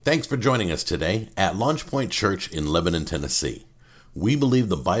Thanks for joining us today at Launch Point Church in Lebanon, Tennessee. We believe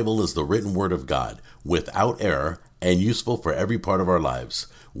the Bible is the written word of God, without error, and useful for every part of our lives.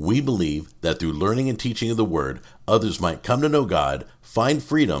 We believe that through learning and teaching of the word, others might come to know God, find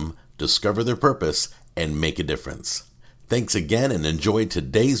freedom, discover their purpose, and make a difference. Thanks again and enjoy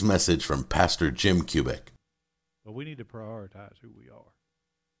today's message from Pastor Jim Kubik. But we need to prioritize who we are.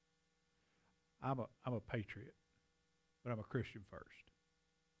 I'm a patriot, but I'm a Christian first.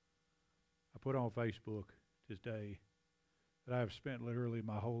 I put on Facebook today that I have spent literally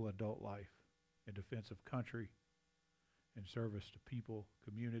my whole adult life in defense of country, in service to people,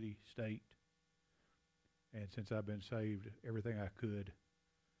 community, state, and since I've been saved, everything I could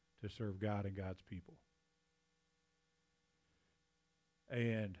to serve God and God's people.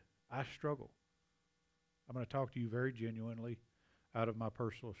 And I struggle. I'm going to talk to you very genuinely out of my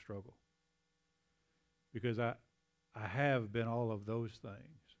personal struggle, because I have been all of those things.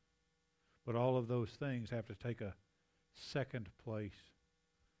 But all of those things have to take a second place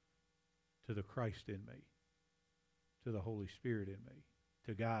to the Christ in me, to the Holy Spirit in me,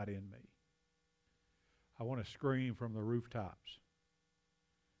 to God in me. I want to scream from the rooftops,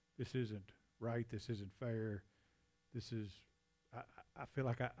 this isn't right, this isn't fair, I feel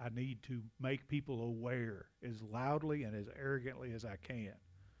like I need to make people aware as loudly and as arrogantly as I can.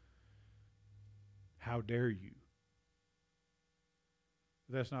 How dare you?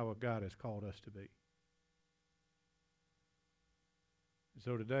 That's not what God has called us to be. And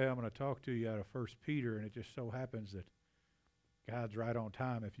so today I'm going to talk to you out of 1 Peter, and it just so happens that God's right on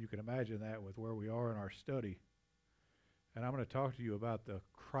time, if you can imagine that, with where we are in our study. And I'm going to talk to you about the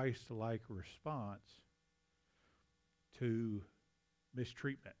Christ-like response to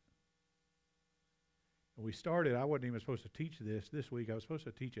mistreatment. And we started, I wasn't even supposed to teach this week. I was supposed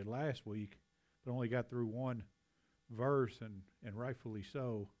to teach it last week, but only got through one verse, and rightfully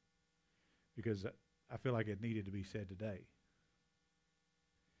so, because I feel like it needed to be said today.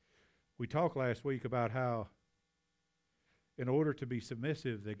 We talked last week about how in order to be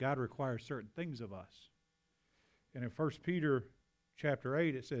submissive, that God requires certain things of us. And in 1 Peter chapter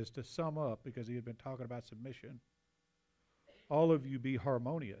 8, it says, to sum up, because he had been talking about submission, all of you be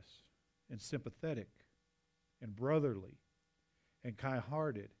harmonious and sympathetic and brotherly and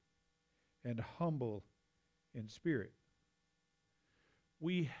kind-hearted and humble in spirit.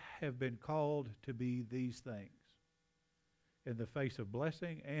 We have been called to be these things in the face of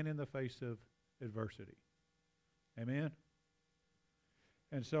blessing and in the face of adversity. Amen?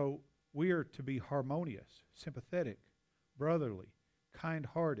 And so we are to be harmonious, sympathetic, brotherly,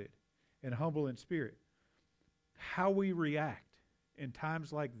 kind-hearted, and humble in spirit. How we react in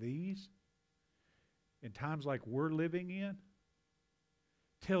times like these, in times like we're living in,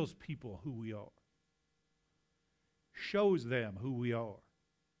 tells people who we are. Shows them who we are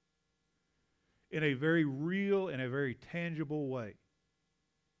in a very real and a very tangible way.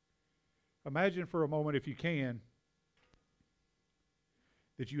 Imagine for a moment, if you can,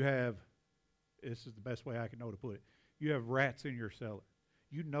 that you have, this is the best way I can know to put it, you have rats in your cellar.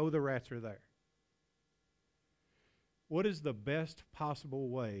 You know the rats are there. What is the best possible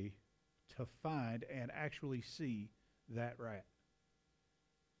way to find and actually see that rat?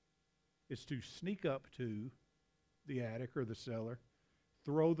 It's to sneak up to the attic or the cellar,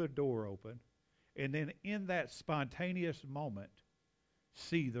 throw the door open, and then in that spontaneous moment,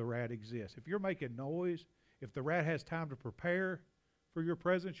 see the rat exist. If you're making noise, if the rat has time to prepare for your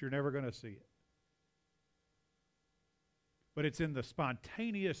presence, you're never going to see it. But it's in the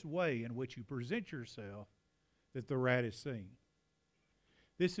spontaneous way in which you present yourself that the rat is seen.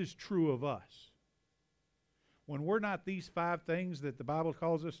 This is true of us. When we're not these 5 things that the Bible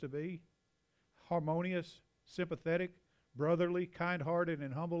calls us to be, harmonious, sympathetic, brotherly, kind-hearted,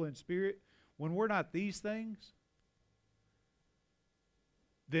 and humble in spirit, when we're not these things,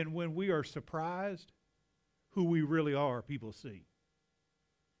 then when we are surprised who we really are, people see.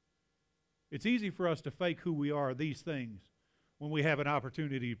 It's easy for us to fake who we are, these things, when we have an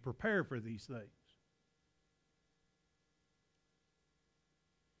opportunity to prepare for these things.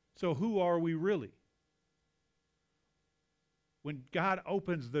 So who are we really? When God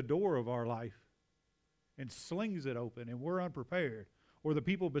opens the door of our life and slings it open and we're unprepared, or the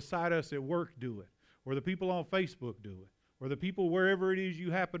people beside us at work do it, or the people on Facebook do it, or the people wherever it is you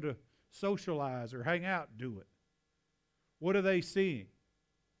happen to socialize or hang out do it, what are they seeing?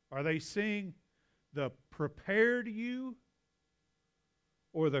 Are they seeing the prepared you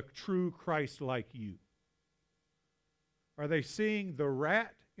or the true Christ-like you? Are they seeing the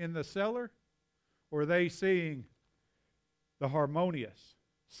rat in the cellar, or are they seeing the harmonious,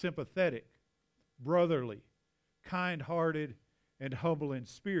 sympathetic, brotherly, kind-hearted, and humble in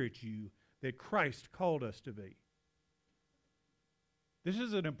spirit you that Christ called us to be? This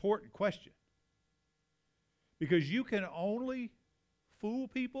is an important question. Because you can only fool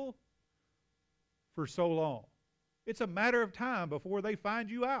people for so long. It's a matter of time before they find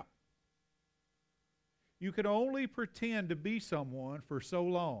you out. You can only pretend to be someone for so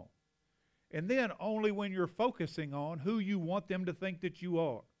long. And then only when you're focusing on who you want them to think that you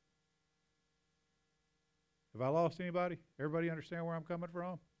are. Have I lost anybody? Everybody understand where I'm coming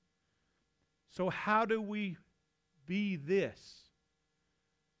from? So how do we be this?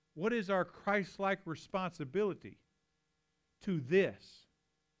 What is our Christ-like responsibility to this?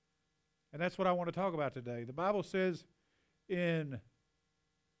 And that's what I want to talk about today. The Bible says in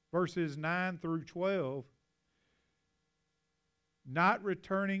verses 9 through 12, not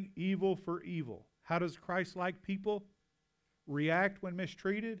returning evil for evil. How does Christ-like people react when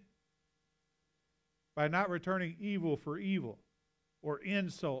mistreated? By not returning evil for evil or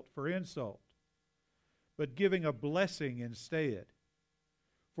insult for insult, but giving a blessing instead.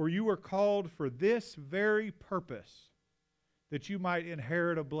 For you were called for this very purpose, that you might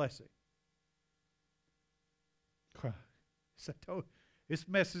inherit a blessing. This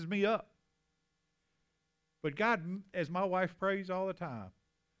messes me up. But God, as my wife prays all the time,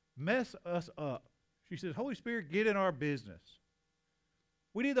 mess us up. She says, Holy Spirit, get in our business.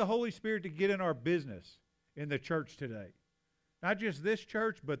 We need the Holy Spirit to get in our business in the church today. Not just this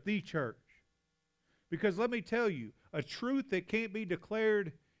church, but the church. Because let me tell you, a truth that can't be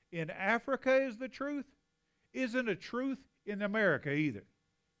declared in Africa is the truth, isn't a truth in America either.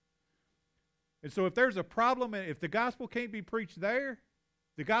 And so if there's a problem, and if the gospel can't be preached there,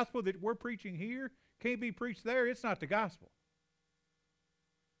 the gospel that we're preaching here can't be preached there, it's not the gospel.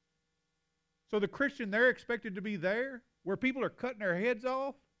 So the Christian they're expected to be there, where people are cutting their heads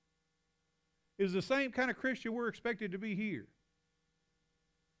off, is the same kind of Christian we're expected to be here.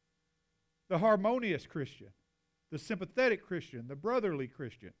 The harmonious Christian, the sympathetic Christian, the brotherly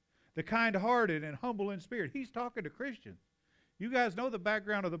Christian, the kind-hearted and humble in spirit. He's talking to Christians. You guys know the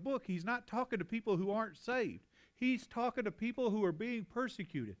background of the book. He's not talking to people who aren't saved. He's talking to people who are being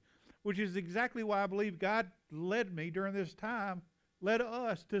persecuted, which is exactly why I believe God led me during this time, led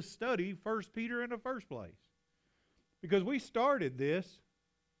us to study 1 Peter in the first place. Because we started this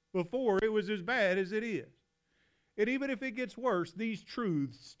before it was as bad as it is. And even if it gets worse, these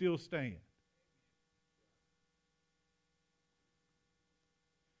truths still stand.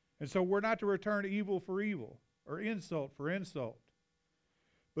 And so we're not to return evil for evil or insult for insult,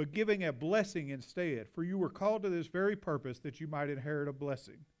 but giving a blessing instead. For you were called to this very purpose, that you might inherit a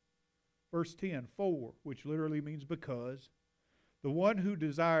blessing. Verse 10, for, which literally means because, the one who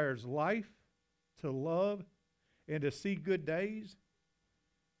desires life, to love, and to see good days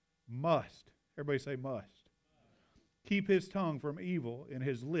must, everybody say must, keep his tongue from evil and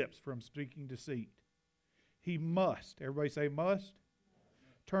his lips from speaking deceit. He must, everybody say must,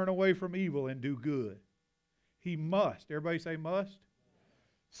 turn away from evil and do good. He must, everybody say must,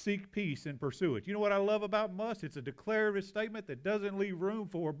 seek peace and pursue it. You know what I love about must? It's a declarative statement that doesn't leave room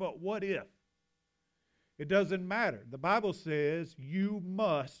for, but what if? It doesn't matter. The Bible says you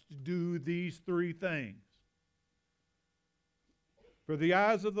must do these three things. For the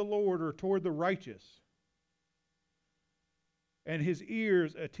eyes of the Lord are toward the righteous, and his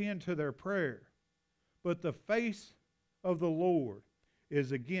ears attend to their prayer. But the face of the Lord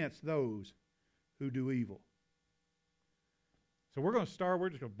is against those who do evil. So we're just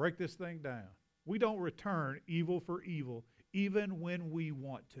going to break this thing down. We don't return evil for evil, even when we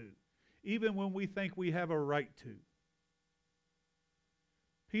want to, even when we think we have a right to.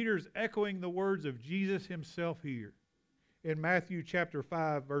 Peter's echoing the words of Jesus himself here in Matthew chapter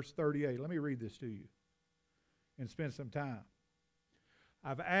 5, verse 38. Let me read this to you and spend some time.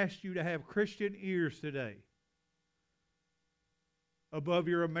 I've asked you to have Christian ears today above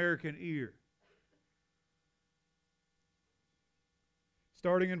your American ear.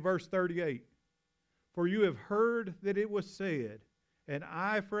 Starting in verse 38. For you have heard that it was said, an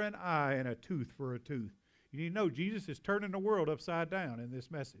eye for an eye and a tooth for a tooth. You need to know Jesus is turning the world upside down in this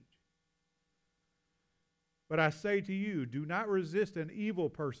message. But I say to you, do not resist an evil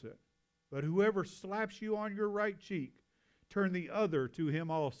person, but whoever slaps you on your right cheek, turn the other to him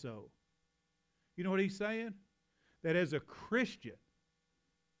also. You know what he's saying? That as a Christian,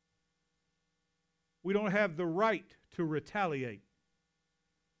 we don't have the right to retaliate.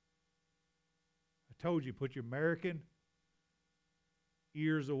 I told you, put your American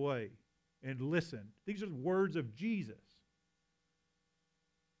ears away and listen. These are the words of Jesus.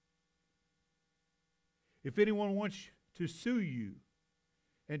 If anyone wants to sue you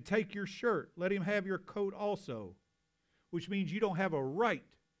and take your shirt, let him have your coat also. which means you don't have a right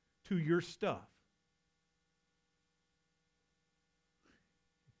to your stuff.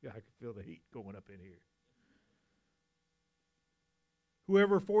 Yeah, I can feel the heat going up in here.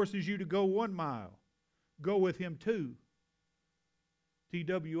 Whoever forces you to go 1 mile, go with him 2.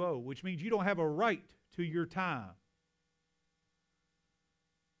 TWO, which means you don't have a right to your time.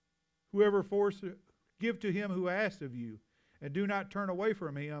 Whoever forces, give to him who asks of you, and do not turn away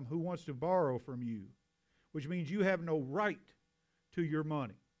from him who wants to borrow from you, which means you have no right to your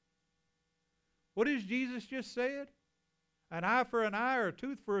money. What has Jesus just said? An eye for an eye or a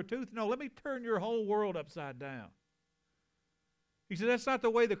tooth for a tooth? No, let me turn your whole world upside down. He said that's not the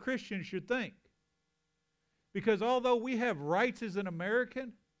way the Christian should think. Because although we have rights as an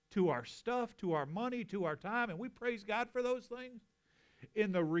American to our stuff, to our money, to our time, and we praise God for those things,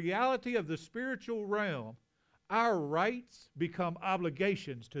 in the reality of the spiritual realm, our rights become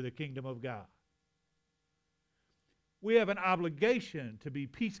obligations to the kingdom of God. We have an obligation to be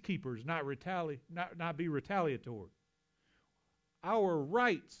peacekeepers, not be retaliatory. Our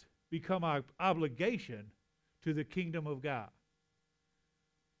rights become our obligation to the kingdom of God.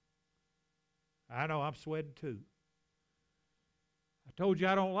 I know, I'm sweating too. I told you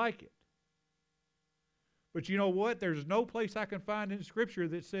I don't like it. But you know what? There's no place I can find in Scripture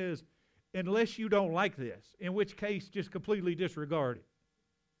that says, unless you don't like this, in which case just completely disregard it.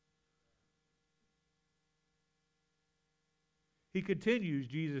 He continues,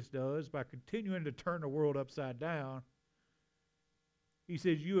 Jesus does, by continuing to turn the world upside down. He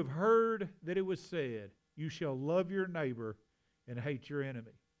says, you have heard that it was said, you shall love your neighbor and hate your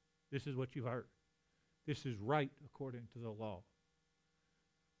enemy. This is what you've heard. This is right according to the law.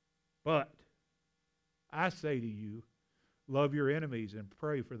 But I say to you, love your enemies and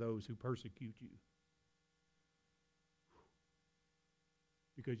pray for those who persecute you.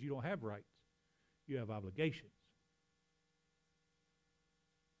 Because you don't have rights. You have obligations.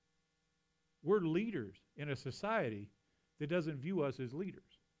 We're leaders in a society that doesn't view us as leaders.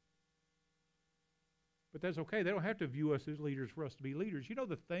 But that's okay. They don't have to view us as leaders for us to be leaders. You know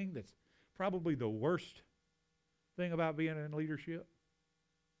the thing that's probably the worst thing about being in leadership?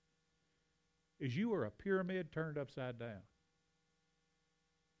 Is you are a pyramid turned upside down.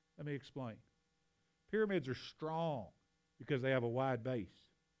 Let me explain. Pyramids are strong because they have a wide base.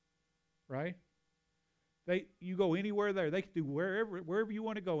 Right? You go anywhere there. They can do wherever you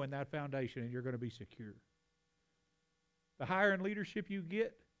want to go in that foundation, and you're going to be secure. The higher in leadership you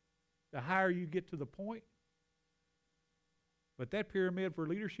get, the higher you get to the point. But that pyramid for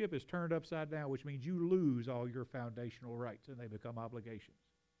leadership is turned upside down, which means you lose all your foundational rights, and they become obligations.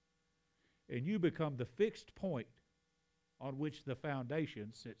 And you become the fixed point on which the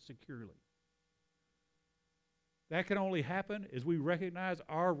foundation sits securely. That can only happen as we recognize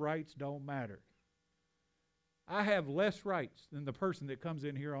our rights don't matter. I have less rights than the person that comes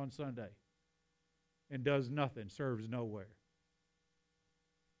in here on Sunday and does nothing, serves nowhere.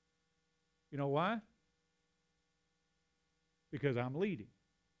 You know why? Because I'm leading.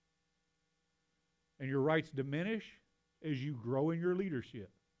 And your rights diminish as you grow in your leadership.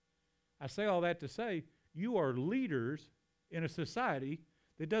 I say all that to say you are leaders in a society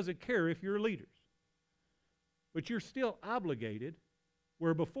that doesn't care if you're leaders. But you're still obligated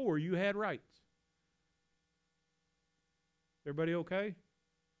where before you had rights. Everybody okay?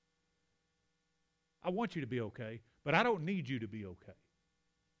 I want you to be okay, but I don't need you to be okay.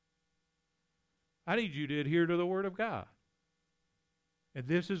 I need you to adhere to the Word of God. And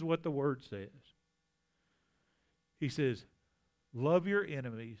this is what the Word says. He says, love your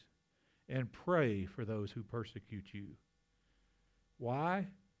enemies and pray for those who persecute you. Why?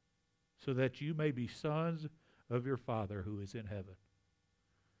 So that you may be sons of your Father who is in heaven.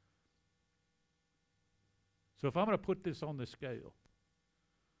 So if I'm going to put this on the scale,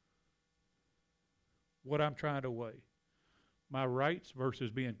 what I'm trying to weigh, my rights versus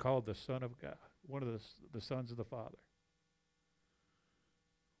being called the Son of God, one of the sons of the Father.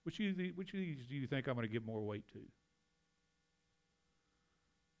 Which of these do you think I'm going to give more weight to?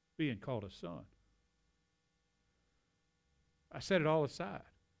 Being called a son. I set it all aside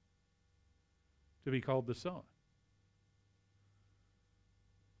to be called the Son.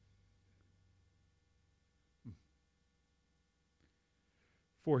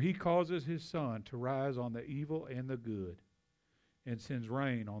 For he causes his sun to rise on the evil and the good, and sends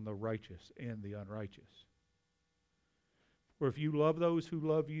rain on the righteous and the unrighteous. For if you love those who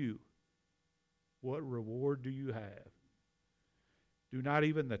love you, what reward do you have? Do not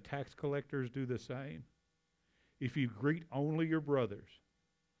even the tax collectors do the same? If you greet only your brothers,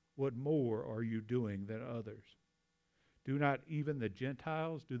 what more are you doing than others? Do not even the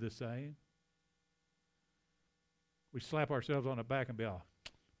Gentiles do the same? We slap ourselves on the back and be all,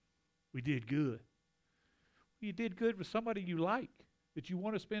 we did good. You did good with somebody you like, that you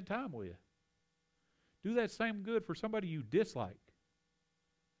want to spend time with. Do that same good for somebody you dislike.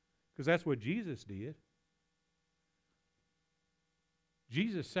 Because that's what Jesus did.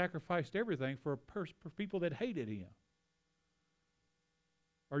 Jesus sacrificed everything for people that hated him.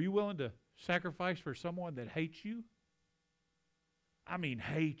 Are you willing to sacrifice for someone that hates you? I mean,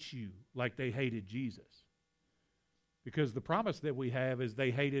 hates you like they hated Jesus. Because the promise that we have is they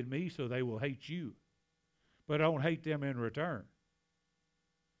hated me, so they will hate you. But don't hate them in return.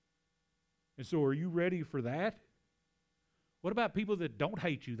 And so are you ready for that? What about people that don't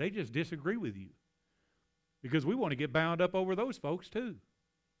hate you? They just disagree with you. Because we want to get bound up over those folks too.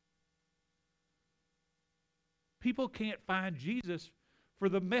 People can't find Jesus for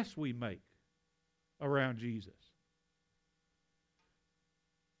the mess we make around Jesus.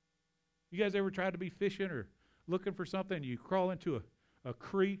 You guys ever tried to be fishing or looking for something and you crawl into a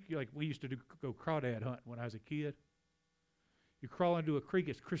creek? Like we used to go crawdad hunting when I was a kid. You crawl into a creek,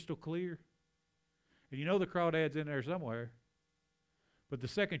 it's crystal clear. And you know the crawdad's in there somewhere. But the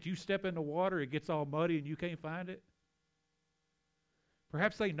second you step in the water, it gets all muddy and you can't find it.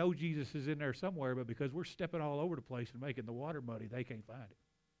 Perhaps they know Jesus is in there somewhere, but because we're stepping all over the place and making the water muddy, they can't find it.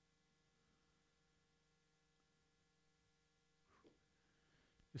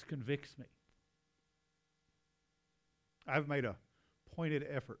 This convicts me. I've made a pointed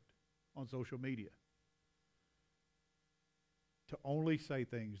effort on social media to only say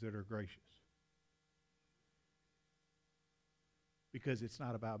things that are gracious. Because it's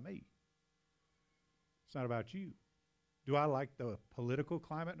not about me. It's not about you. Do I like the political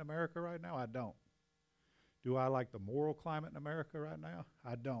climate in America right now? I don't. Do I like the moral climate in America right now?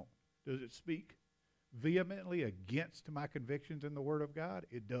 I don't. Does it speak vehemently against my convictions in the Word of God?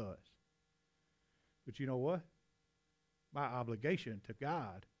 It does. But you know what? My obligation to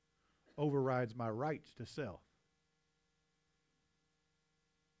God overrides my rights to self.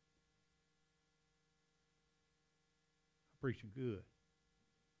 I'm preaching good.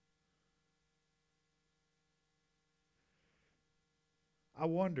 I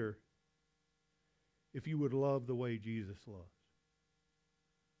wonder if you would love the way Jesus loves.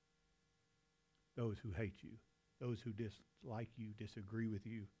 Those who hate you, those who dislike you, disagree with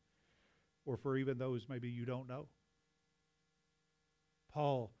you, or for even those maybe you don't know.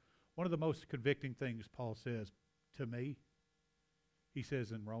 Paul, one of the most convicting things Paul says to me, he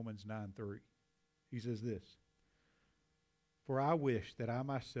says in Romans 9:3, he says this, "For I wish that I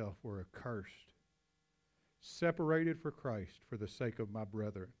myself were accursed, separated for Christ for the sake of my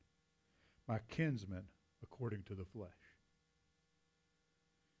brethren, my kinsmen according to the flesh."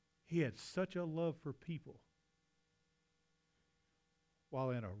 He had such a love for people while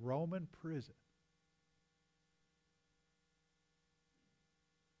in a Roman prison.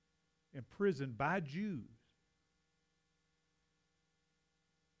 Imprisoned by Jews,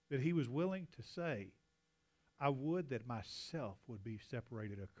 that he was willing to say, I would that myself would be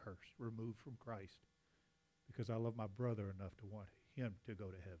separated, accursed, removed from Christ, because I love my brother enough to want him to go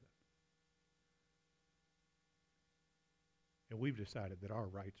to heaven. And we've decided that our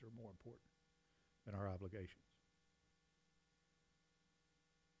rights are more important than our obligations.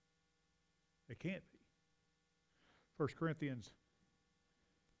 It can't be. 1 Corinthians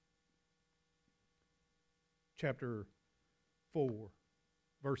chapter 4,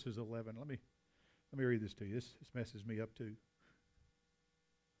 verses 11. Let me read this to you. This messes me up too.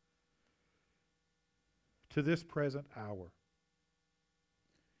 To this present hour.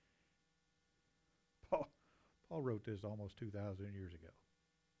 Paul wrote this almost 2,000 years ago.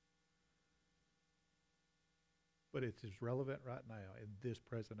 But it's as relevant right now in this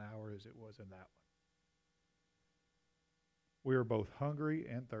present hour as it was in that one. We are both hungry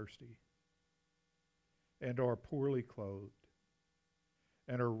and thirsty, and are poorly clothed,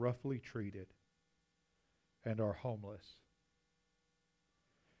 and are roughly treated, and are homeless.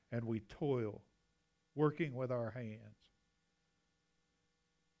 And we toil, working with our hands.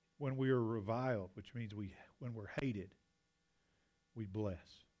 When we are reviled, which means when we're hated, we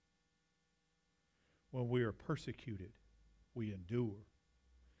bless. When we are persecuted, we endure.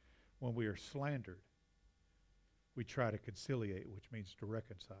 When we are slandered, we try to conciliate, which means to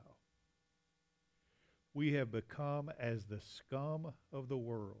reconcile. We have become as the scum of the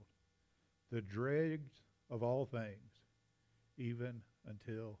world, the dregs of all things, even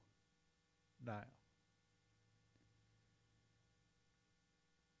until now.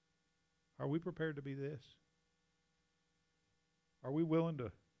 Are we prepared to be this? Are we willing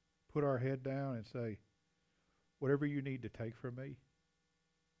to put our head down and say, whatever you need to take from me,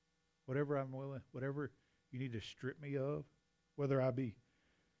 whatever I'm willing, whatever you need to strip me of, whether I be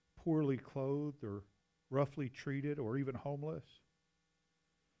poorly clothed or roughly treated or even homeless.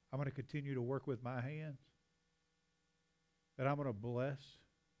 I'm going to continue to work with my hands. That I'm going to bless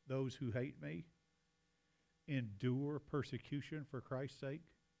those who hate me, endure persecution for Christ's sake,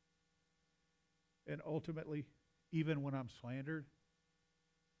 and ultimately, even when I'm slandered,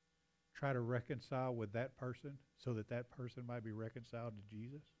 try to reconcile with that person so that that person might be reconciled to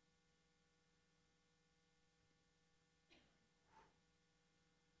Jesus.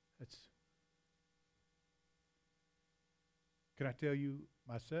 Can I tell you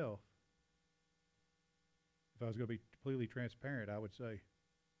myself, if I was going to be completely transparent, I would say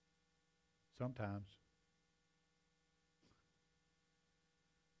sometimes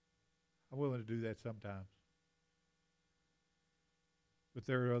I'm willing to do that sometimes. But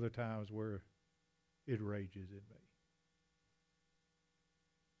there are other times where it rages in me.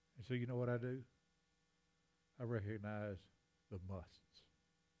 And so you know what I do? I recognize the musts.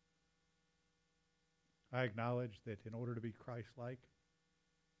 I acknowledge that in order to be Christ-like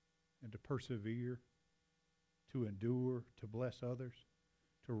and to persevere, to endure, to bless others,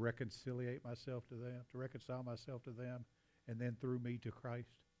 to reconcile myself to them, and then through me to Christ,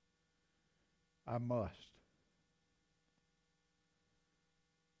 I must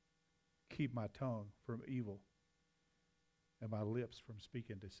keep my tongue from evil and my lips from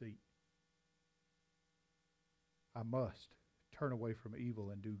speaking deceit. I must turn away from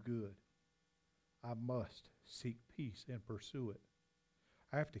evil and do good. I must seek peace and pursue it.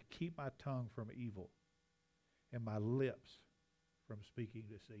 I have to keep my tongue from evil and my lips from speaking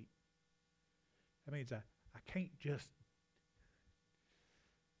deceit. That means I can't just,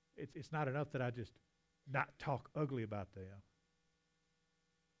 it's not enough that I just not talk ugly about them.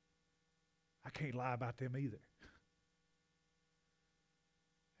 I can't lie about them either.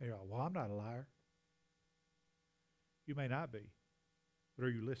 And you're like, well, I'm not a liar. You may not be, but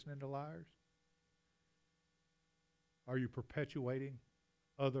are you listening to liars? Are you perpetuating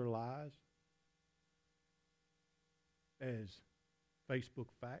other lies as Facebook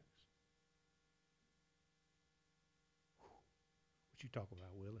facts? What you talk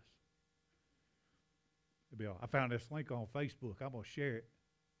about, Willis? I found this link on Facebook. I'm going to share it.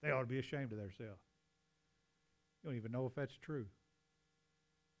 They ought to be ashamed of themselves. You don't even know if that's true.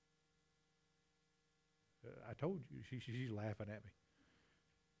 I told you. She's laughing at me.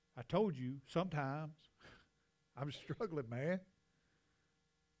 I told you sometimes I'm struggling, man.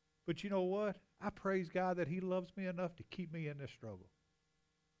 But you know what? I praise God that He loves me enough to keep me in this struggle.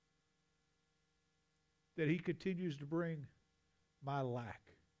 That He continues to bring my lack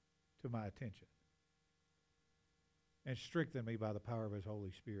to my attention and strengthen me by the power of His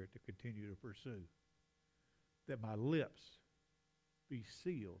Holy Spirit to continue to pursue. That my lips be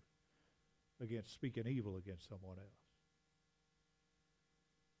sealed against speaking evil against someone else.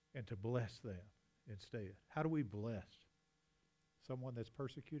 And to bless them instead. How do we bless someone that's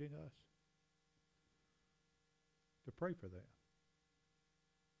persecuting us? To pray for them.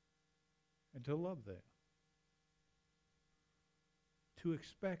 And to love them. To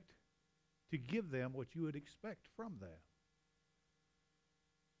expect, to give them what you would expect from them.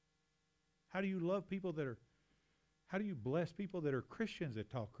 How do you love people how do you bless people that are Christians that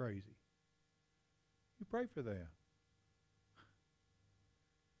talk crazy? You pray for them.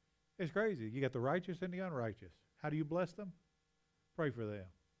 It's crazy. You got the righteous and the unrighteous. How do you bless them? Pray for them.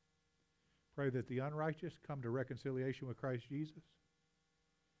 Pray that the unrighteous come to reconciliation with Christ Jesus.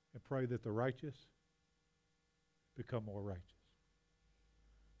 And pray that the righteous become more righteous.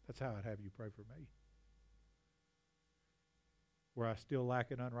 That's how I'd have you pray for me. Where I still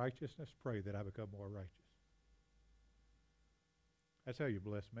lack in unrighteousness, pray that I become more righteous. That's how you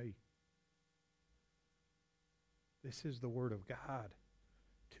bless me. This is the word of God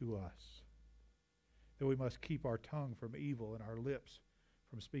to us. That we must keep our tongue from evil and our lips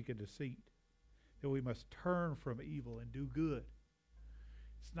from speaking deceit. That we must turn from evil and do good.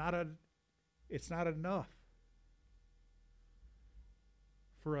 It's not enough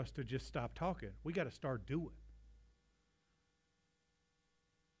for us to just stop talking. We got to start doing.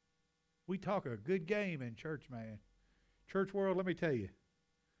 We talk a good game in church, man. Church world, let me tell you.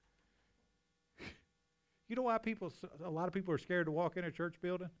 You know why a lot of people are scared to walk in a church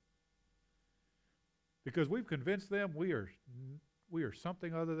building? Because we've convinced them we are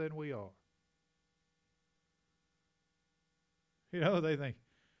something other than we are. You know, they think,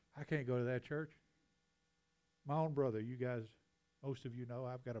 I can't go to that church. My own brother, you guys, most of you know,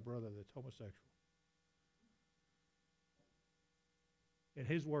 I've got a brother that's homosexual. In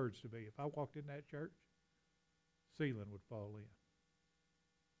his words to me, if I walked in that church, ceiling would fall in.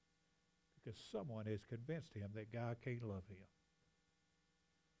 Because someone has convinced him that God can't love him.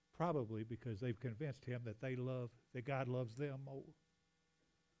 Probably because they've convinced him that that God loves them more.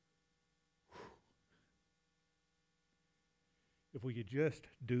 If we could just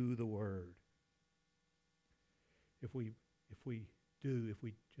do the word. If we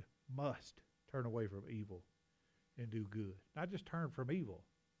must turn away from evil and do good. Not just turn from evil,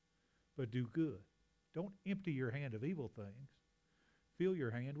 but do good. Don't empty your hand of evil things. Fill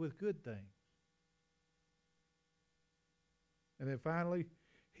your hand with good things. And then finally,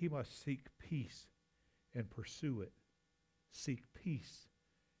 he must seek peace and pursue it. Seek peace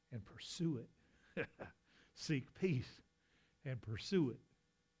and pursue it. Seek peace and pursue it.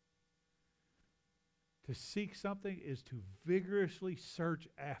 To seek something is to vigorously search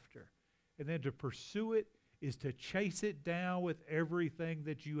after. And then to pursue it is to chase it down with everything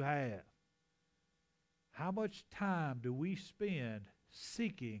that you have. How much time do we spend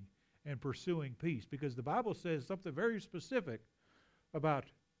seeking and pursuing peace? Because the Bible says something very specific about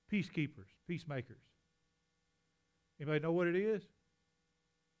peacekeepers, peacemakers. Anybody know what it is?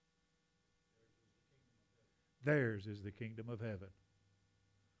 Theirs is the kingdom of heaven.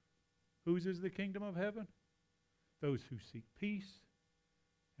 Whose is the kingdom of heaven? Those who seek peace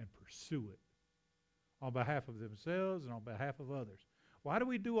and pursue it on behalf of themselves and on behalf of others. Why do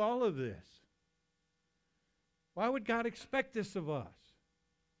we do all of this? Why would God expect this of us?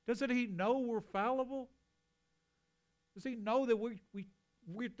 Doesn't He know we're fallible? Does He know that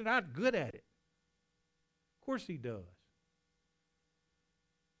we're not good at it? Of course He does.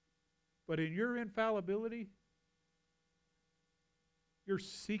 But in your infallibility, you're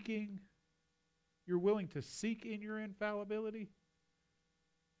willing to seek in your infallibility,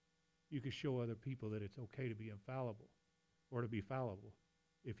 you can show other people that it's okay to be infallible or to be fallible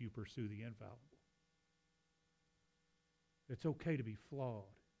if you pursue the infallible. It's okay to be flawed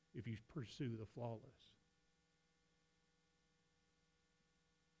if you pursue the flawless.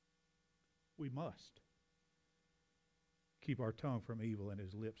 We must keep our tongue from evil and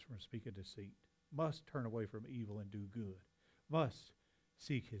his lips from speaking deceit. Must turn away from evil and do good. Must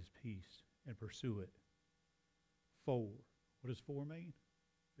seek his peace and pursue it. For. What does for mean?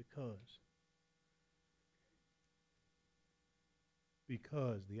 Because.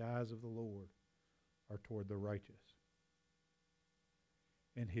 Because the eyes of the Lord are toward the righteous,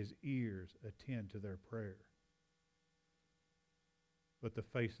 and his ears attend to their prayer. But the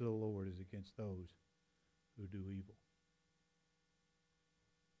face of the Lord is against those who do evil.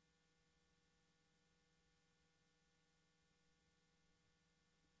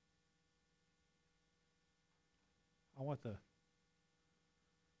 I want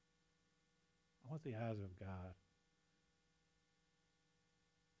the eyes of God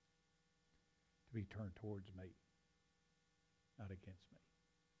to be turned towards me, not against me.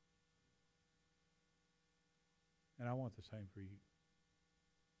 And I want the same for you.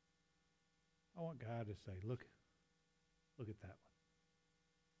 I want God to say, look at that one.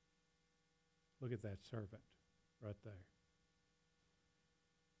 Look at that servant right there.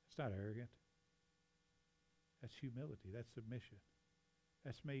 It's not arrogant. That's humility. That's submission.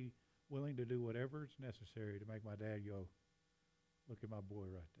 That's me willing to do whatever is necessary to make my dad go, look at my boy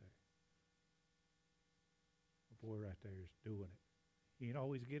right there. My boy right there is doing it. He ain't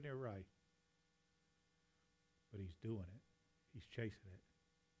always getting it right, but he's doing it. He's chasing it.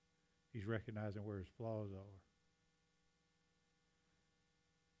 He's recognizing where his flaws are.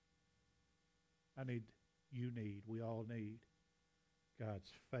 We all need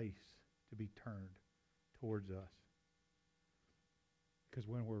God's face to be turned towards us. Because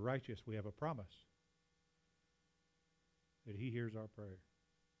when we're righteous, we have a promise that he hears our prayer.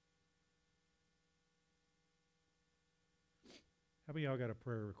 How many of y'all got a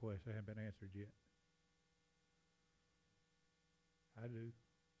prayer request that haven't been answered yet? I do.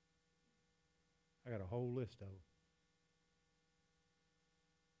 I got a whole list of them.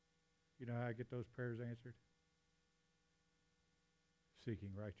 You know how I get those prayers answered? Seeking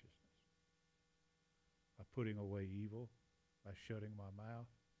righteousness. By putting away evil, by shutting my mouth,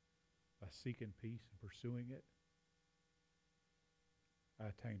 by seeking peace and pursuing it, I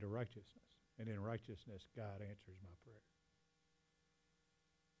attain to righteousness. And in righteousness, God answers my prayer.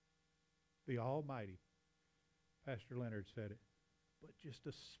 The Almighty, Pastor Leonard said it, but just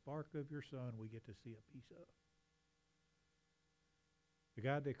a spark of your Son we get to see a piece of. The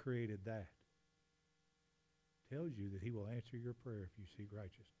God that created that tells you that he will answer your prayer if you seek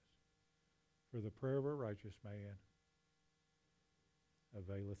righteousness. For the prayer of a righteous man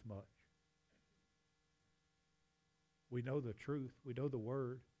availeth much. We know the truth. We know the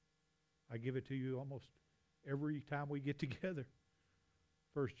word. I give it to you almost every time we get together.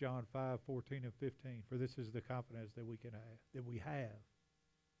 1 John 5:14 and 15. For this is the confidence that we have.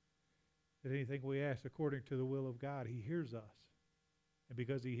 That anything we ask according to the will of God, He hears us. And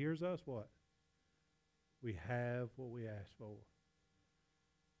because He hears us, what? We have what we ask for.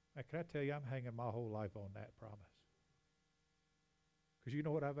 Now, can I tell you, I'm hanging my whole life on that promise. Because you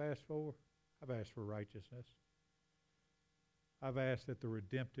know what I've asked for? I've asked for righteousness. I've asked that the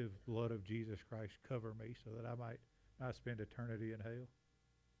redemptive blood of Jesus Christ cover me so that I might not spend eternity in hell.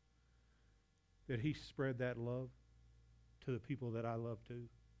 That He spread that love to the people that I love too.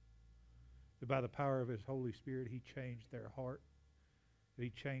 That by the power of His Holy Spirit, He changed their heart. That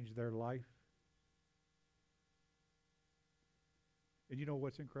He changed their life. And you know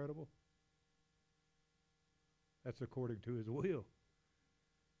what's incredible? That's according to His will.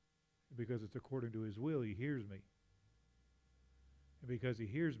 Because it's according to His will, He hears me. And because He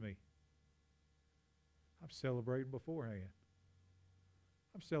hears me, I'm celebrating beforehand.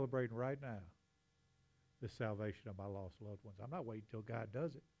 I'm celebrating right now the salvation of my lost loved ones. I'm not waiting till God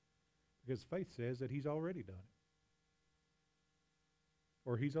does it. Because faith says that He's already done it.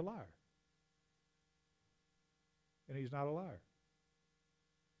 Or He's a liar. And He's not a liar.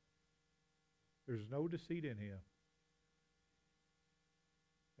 There's no deceit in Him.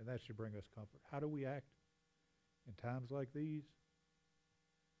 And that should bring us comfort. How do we act in times like these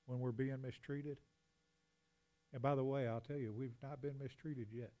when we're being mistreated? And by the way, I'll tell you, we've not been mistreated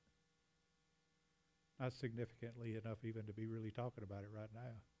yet. Not significantly enough even to be really talking about it right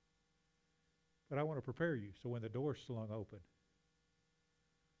now. But I want to prepare you so when the door's slung open,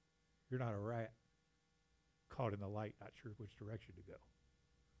 you're not a rat caught in the light, not sure which direction to go.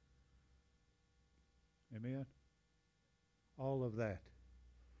 Amen? All of that.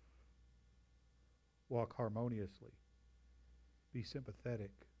 Walk harmoniously. Be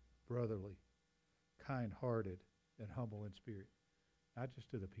sympathetic, brotherly, kind-hearted, and humble in spirit. Not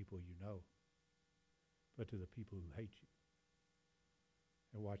just to the people you know, but to the people who hate you.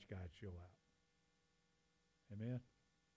 And watch God show out. Amen?